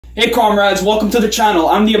Hey comrades, welcome to the channel.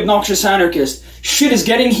 I'm the obnoxious anarchist. Shit is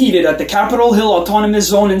getting heated at the Capitol Hill Autonomous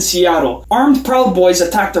Zone in Seattle. Armed Proud Boys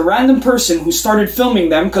attacked a random person who started filming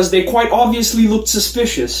them because they quite obviously looked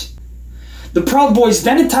suspicious. The Proud Boys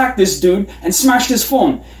then attacked this dude and smashed his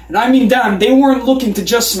phone. And I mean damn, they weren't looking to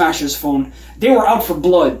just smash his phone. They were out for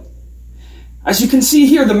blood. As you can see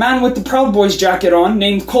here, the man with the Proud Boys jacket on,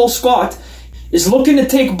 named Cole Scott, is looking to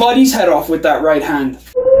take Buddy's head off with that right hand.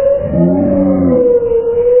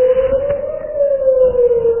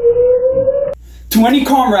 To any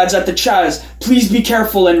comrades at the Chaz, please be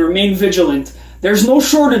careful and remain vigilant. There's no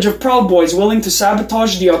shortage of Proud Boys willing to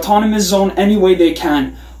sabotage the Autonomous Zone any way they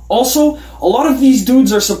can. Also, a lot of these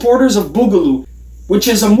dudes are supporters of Boogaloo, which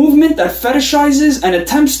is a movement that fetishizes and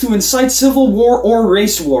attempts to incite civil war or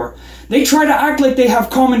race war. They try to act like they have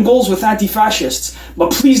common goals with anti-fascists,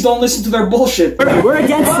 but please don't listen to their bullshit. We're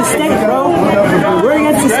against the state, bro. We're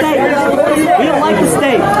against the state. We don't like the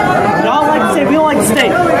state. We don't like the state. We don't like the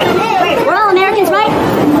state. Wait, we're all Americans, right?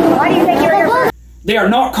 Why do you think you're here? They are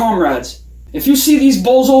not comrades. If you see these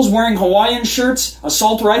bozos wearing Hawaiian shirts,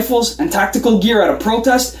 assault rifles, and tactical gear at a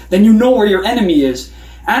protest, then you know where your enemy is.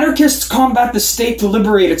 Anarchists combat the state to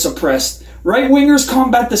liberate its oppressed. Right-wingers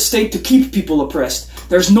combat the state to keep people oppressed.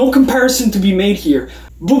 There's no comparison to be made here.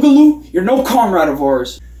 Boogaloo, you're no comrade of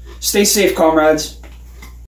ours. Stay safe, comrades.